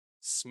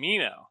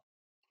Smino,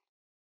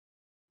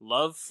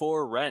 Love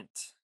for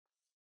Rent.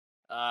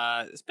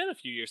 It's been a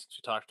few years since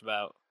we talked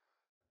about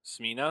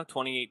Smino,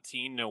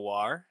 2018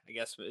 Noir. I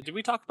guess did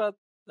we talk about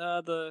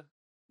the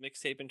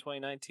mixtape in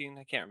 2019?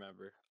 I can't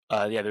remember.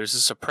 Yeah, there's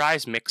a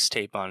surprise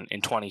mixtape on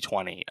in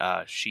 2020.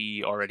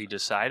 She already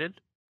decided,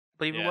 I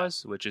believe it Yeah.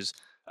 was, which is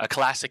a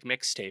classic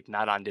mixtape,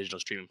 not on digital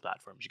streaming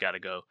platforms. You got to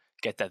go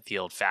get that the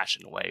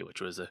old-fashioned way,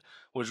 which was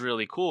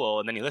really cool.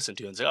 And then you listen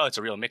to it and say, oh, it's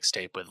a real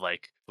mixtape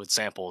with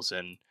samples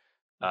and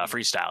Mhm.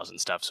 freestyles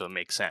and stuff, so it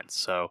makes sense.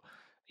 So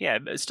yeah,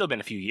 it's still been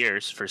a few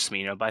years for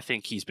Smino, but I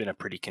think he's been a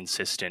pretty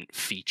consistent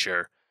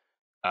feature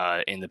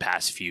in the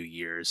past few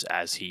years,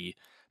 as he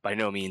by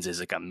no means is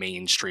like a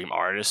mainstream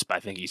artist, but I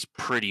think he's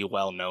pretty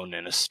well known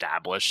and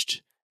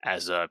established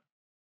as a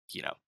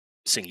you know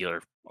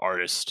singular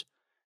artist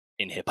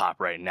in hip hop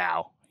right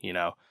now.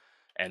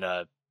 And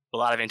a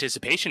lot of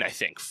anticipation, I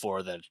think,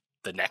 for the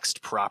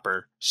next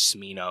proper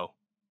Smino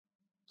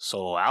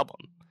solo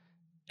album.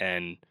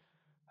 And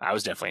I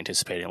was definitely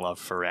anticipating Love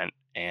for Rent,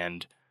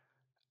 and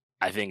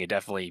I think it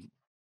definitely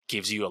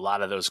gives you a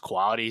lot of those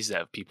qualities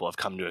that people have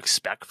come to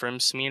expect from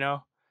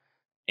Smino,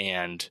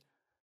 and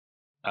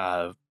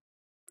uh,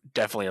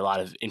 definitely a lot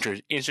of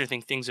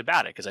interesting things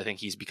about it, because I think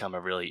he's become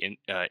a really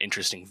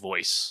interesting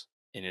voice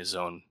in his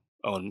own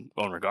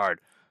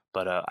regard.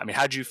 But I mean,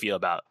 how do you feel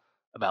about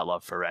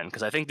Love for Ren?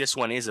 Because I think this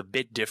one is a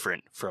bit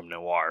different from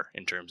Noir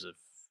in terms of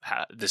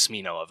the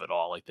Smino of it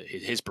all. Like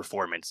his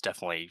performance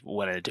definitely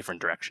went in a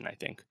different direction, I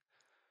think.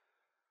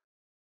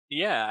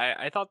 Yeah,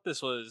 I thought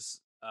this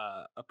was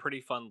a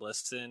pretty fun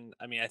listen.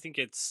 I mean, I think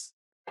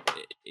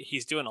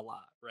he's doing a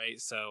lot, right?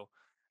 So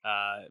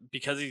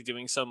because he's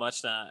doing so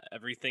much, not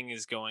everything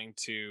is going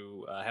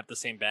to have the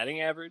same batting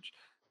average.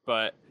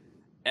 But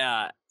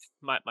uh,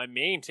 my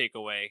main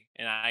takeaway,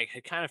 and I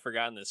had kind of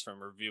forgotten this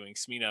from reviewing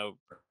Smino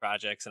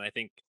projects, and I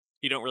think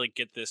you don't really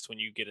get this when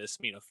you get a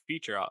Smino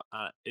feature,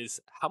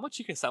 is how much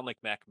you can sound like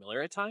Mac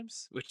Miller at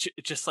times, which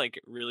it just like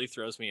really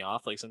throws me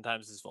off. Like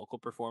sometimes his vocal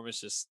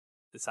performance just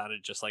it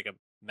sounded just like a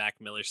Mac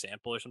Miller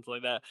sample or something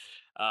like that.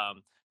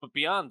 But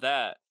beyond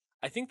that,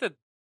 I think that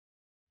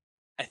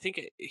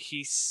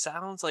he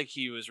sounds like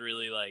he was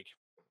really like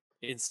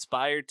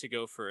inspired to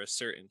go for a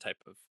certain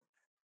type of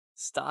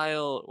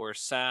style or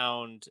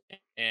sound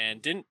and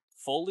didn't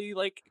fully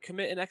like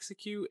commit and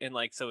execute, and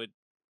like so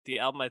the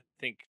album I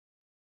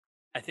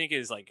think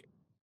is like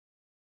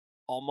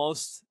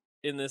almost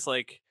in this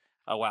like,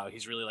 oh wow,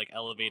 he's really like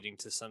elevating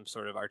to some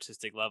sort of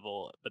artistic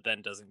level, but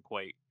then doesn't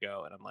quite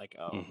go, and I'm like,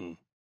 oh, Hmm.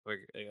 we're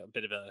a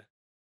bit of a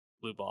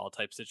blue ball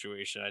type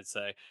situation, I'd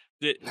say.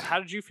 How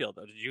did you feel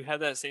though? Did you have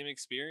that same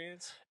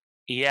experience?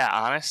 Yeah,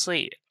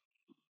 honestly,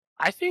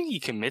 I think he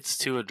commits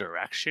to a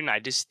direction. I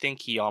just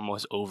think he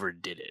almost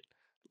overdid it.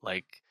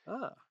 Like,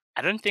 Ah.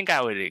 I don't think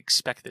I would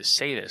expect to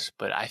say this,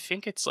 but I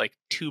think it's like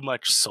too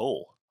much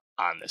soul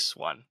on this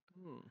one.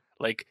 Hmm.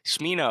 Like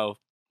Smino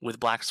with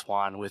Black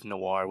Swan, with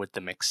Noir, with the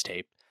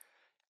mixtape,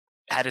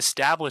 had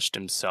established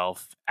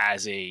himself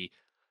as a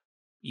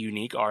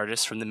unique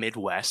artist from the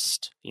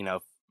Midwest,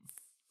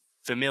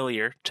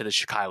 familiar to the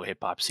Chicago hip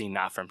hop scene,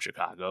 not from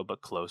Chicago,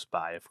 but close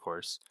by, of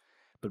course.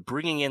 But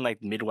bringing in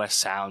like Midwest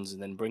sounds,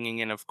 and then bringing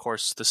in, of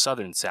course, the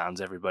Southern sounds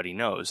everybody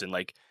knows. And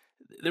like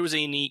there was a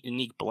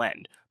unique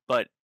blend.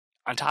 But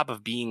on top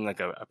of being like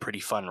a pretty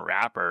fun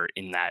rapper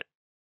in that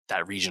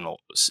regional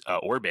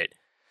orbit,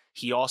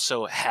 he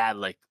also had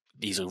like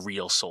these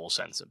real soul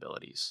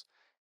sensibilities.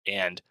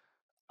 And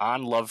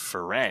on Love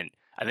for Rent,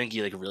 I think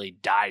he like really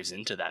dives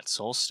into that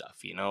soul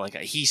stuff. Like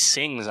he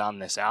sings on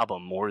this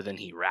album more than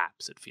he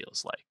raps. It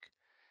feels like,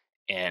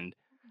 and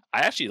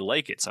I actually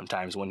like it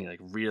sometimes when he like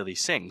really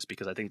sings,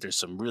 because I think there's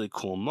some really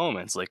cool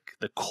moments, like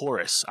the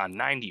chorus on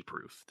 90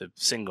 Proof, the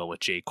single with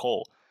J.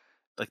 Cole.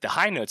 Like the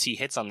high notes he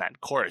hits on that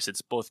chorus,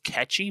 it's both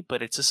catchy,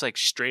 but it's just like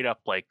straight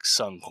up like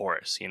sung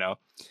chorus.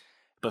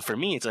 But for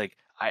me, it's like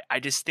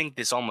I just think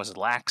this almost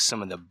lacks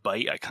some of the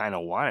bite I kind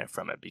of wanted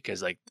from it,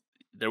 because like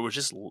there was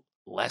just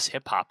less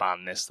hip hop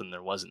on this than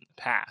there was in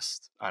the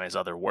past on his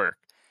other work.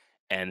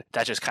 And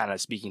that's just kind of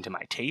speaking to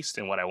my taste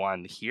and what I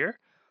wanted to hear.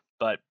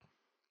 But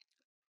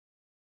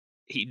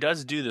he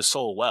does do the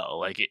soul well.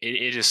 Like it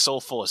is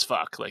soulful as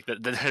fuck. Like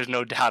there's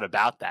no doubt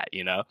about that.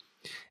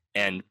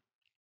 And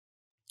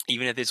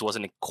even if this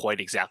wasn't quite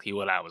exactly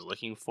what I was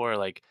looking for,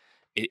 like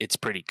it's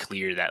pretty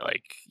clear that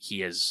like he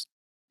has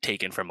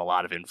taken from a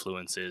lot of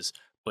influences,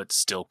 but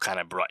still kind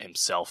of brought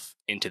himself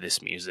into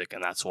this music,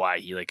 and that's why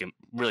he like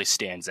really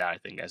stands out, I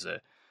think, as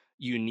a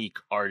unique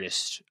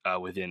artist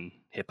within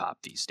hip hop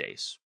these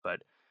days.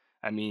 But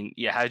I mean,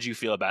 yeah, how did you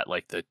feel about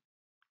like the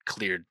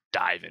clear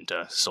dive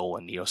into soul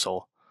and neo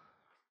soul?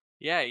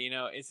 Yeah,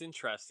 it's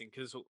interesting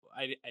because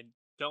I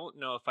don't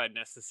know if I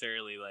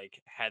necessarily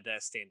like had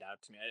that stand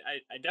out to me.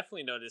 I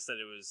definitely noticed that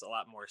it was a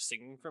lot more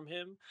singing from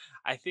him.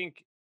 I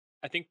think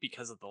I think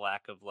because of the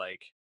lack of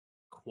like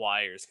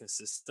choirs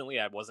consistently,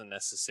 I wasn't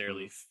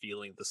necessarily Mm.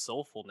 feeling the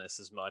soulfulness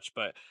as much.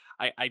 But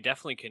I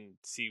definitely can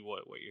see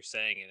what you're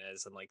saying, and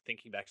as I'm like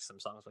thinking back to some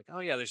songs, like, oh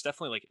yeah, there's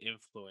definitely like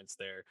influence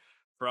there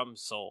from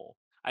soul.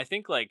 I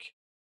think like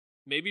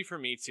maybe for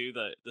me too,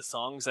 the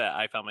songs that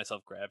I found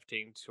myself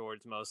gravitating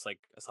towards most, like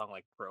a song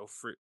like Bro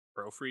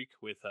Freak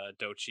with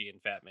Dochi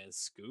and Fat Man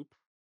Scoop.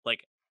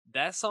 Like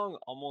that song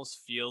almost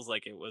feels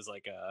like it was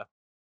like a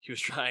he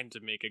was trying to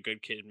make a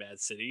Good Kid, Mad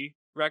City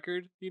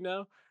record, you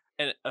know?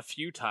 And a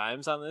few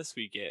times on this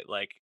we get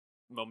like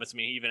moments. I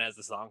mean, he even has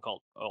the song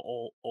called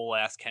Ol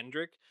Ass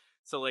Kendrick.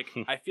 So like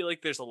I feel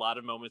like there's a lot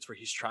of moments where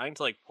he's trying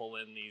to like pull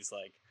in these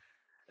like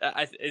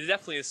it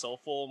definitely is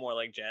soulful, more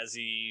like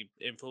jazzy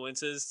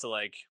influences to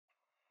like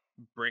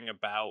bring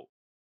about,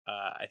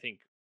 I think,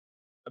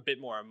 a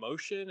bit more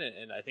emotion,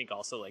 and I think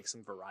also like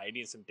some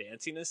variety and some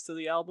danciness to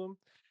the album.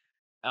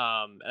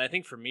 And I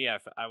think for me,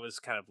 I was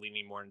kind of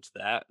leaning more into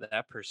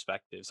that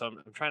perspective. So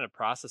I'm trying to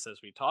process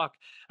as we talk.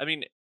 I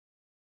mean,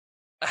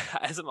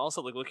 as I'm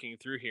also like looking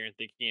through here and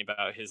thinking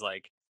about his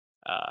like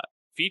uh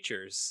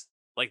features,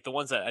 like the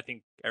ones that I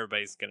think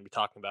everybody's going to be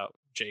talking about,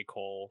 J.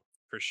 Cole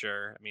for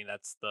sure. I mean,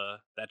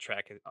 that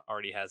track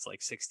already has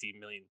like 60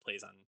 million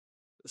plays on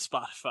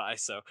Spotify,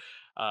 so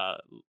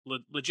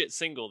legit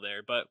single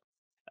there. But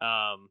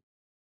um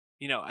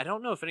I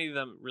don't know if any of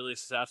them really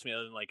stood out to me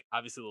other than like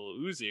obviously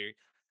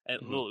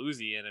Mhm. Lil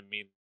Uzi, and I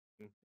mean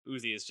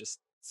Uzi is just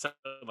so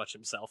much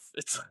himself.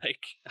 It's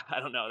like I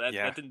don't know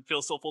Yeah. that didn't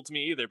feel soulful to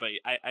me either, but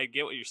I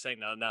get what you're saying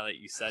now that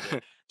you said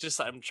it.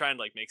 Just I'm trying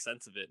to like make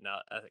sense of it now.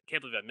 I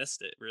can't believe I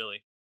missed it.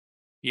 Really.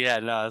 Yeah,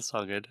 no, that's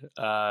all good.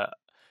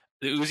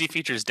 The Uzi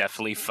feature is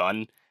definitely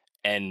fun,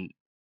 and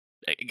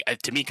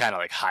to me, kind of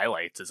like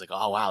highlights. It's like,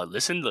 oh wow,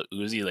 listen to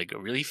Uzi like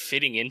really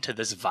fitting into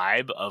this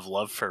vibe of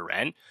Love for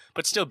Rent,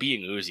 but still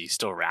being Uzi,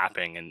 still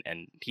rapping,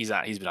 and he's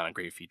been on a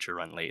great feature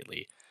run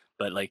lately.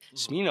 But like Hmm.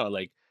 Smino,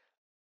 like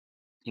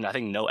I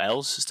think No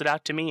L's stood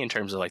out to me in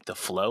terms of like the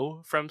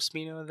flow from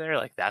Smino there.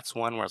 Like that's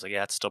one where I was like,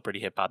 yeah, it's still pretty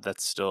hip hop.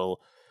 That's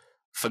still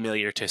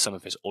familiar to some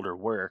of his older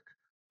work,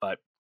 but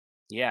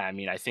yeah, I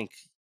mean, I think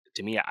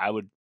to me, I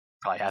would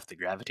probably have to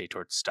gravitate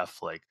towards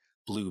stuff like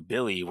Blue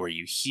Billy, where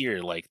you hear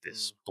like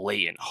Mm, this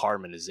blatant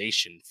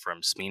harmonization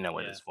from Smino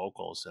with yeah, his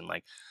vocals, and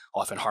like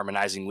often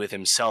harmonizing with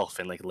himself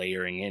and like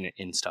layering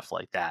in stuff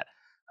like that.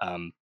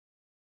 Um,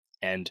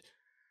 and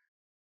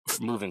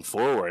moving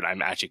forward,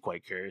 I'm actually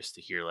quite curious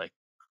to hear like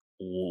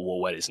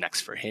what is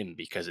next for him,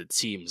 because it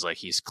seems like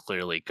he's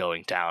clearly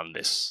going down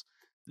this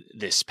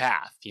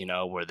path,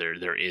 where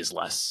there is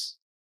less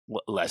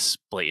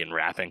blatant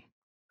rapping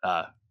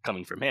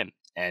coming from him,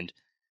 and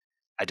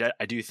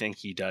I do think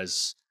he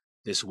does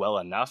this well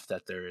enough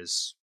that there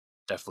is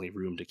definitely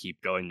room to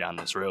keep going down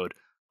this road.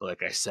 But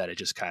like I said, it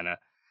just kind of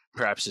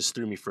perhaps just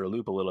threw me for a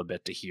loop a little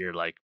bit to hear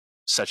like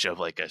such of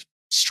like a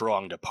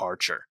strong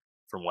departure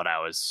from what I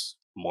was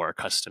more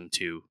accustomed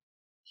to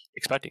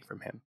expecting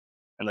from him.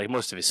 And like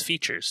most of his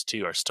features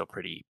too are still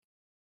pretty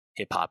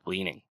hip hop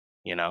leaning,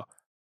 you know.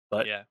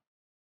 But yeah.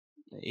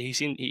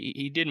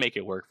 he did make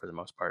it work for the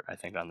most part, I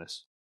think, on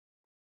this.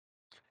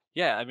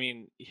 Yeah, I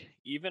mean,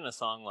 even a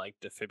song like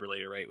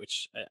Defibrillator, right,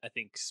 which I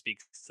think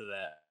speaks to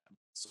that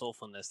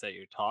soulfulness that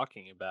you're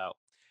talking about.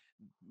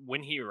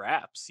 When he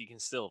raps, he can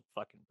still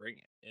fucking bring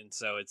it. And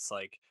so it's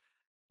like,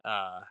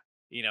 uh,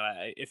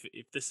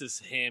 if this is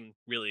him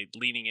really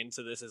leaning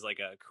into this as like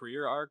a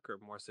career arc or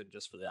more so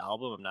just for the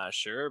album, I'm not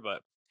sure,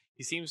 but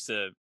he seems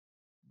to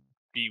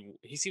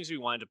he seems to be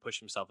wanting to push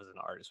himself as an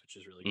artist, which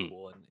is really Mm,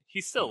 cool. And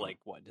he's still mhm. like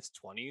what in his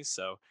 20s,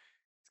 so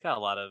he's got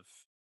a lot of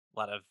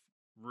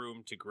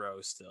room to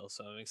grow still.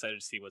 So I'm excited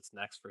to see what's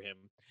next for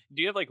him.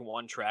 Do you have like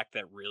one track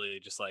that really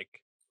just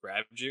like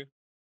grabbed you?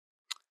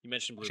 You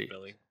mentioned Blue Actually,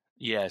 Billy.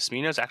 yeah,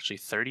 Smino's actually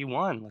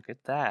 31. Look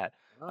at that.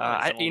 Oh,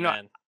 he's I an you old know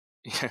man.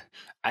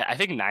 I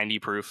think 90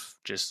 proof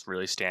just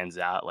really stands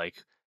out.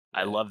 Like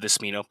I Yeah, love the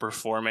Smino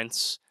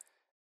performance,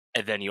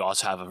 and then you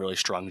also have a really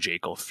strong J.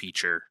 Cole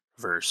feature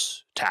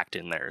verse tacked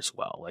in there as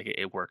well. Like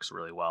it works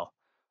really well.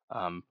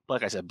 But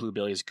like I said, Blue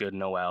Billy's good.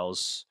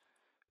 Noel's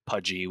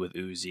Pudgy with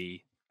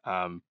Uzi.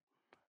 Um,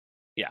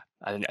 yeah,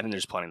 I think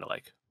there's plenty to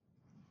like.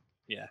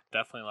 yeah,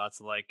 definitely lots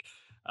of like.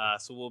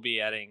 So we'll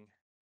be adding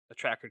a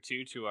track or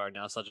two to our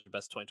Now Such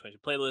Best 2020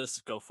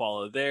 playlist. Go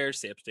follow there.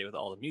 Stay up to date with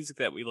all the music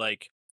that we like.